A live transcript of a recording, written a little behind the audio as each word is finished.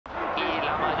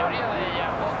mayoría de ellas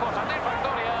poco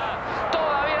satisfactorias.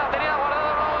 Todavía tenía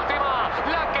guardada la última,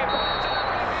 la que puede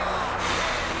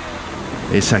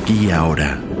ser. Es aquí y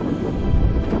ahora.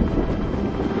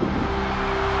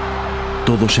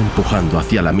 Todos empujando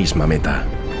hacia la misma meta.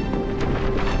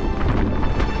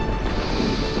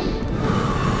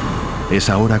 Es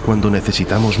ahora cuando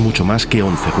necesitamos mucho más que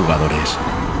 11 jugadores.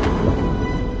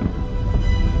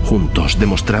 Juntos,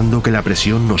 demostrando que la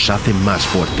presión nos hace más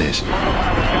fuertes.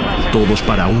 Todos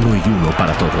para uno y uno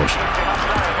para todos.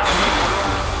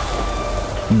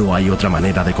 No hay otra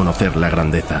manera de conocer la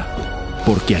grandeza,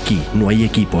 porque aquí no hay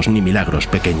equipos ni milagros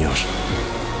pequeños.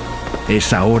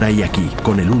 Es ahora y aquí,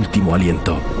 con el último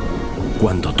aliento,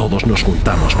 cuando todos nos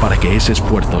juntamos para que ese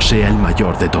esfuerzo sea el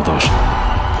mayor de todos.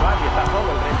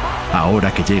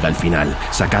 Ahora que llega el final,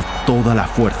 sacad toda la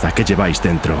fuerza que lleváis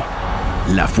dentro.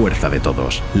 La fuerza de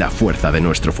todos, la fuerza de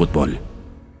nuestro fútbol.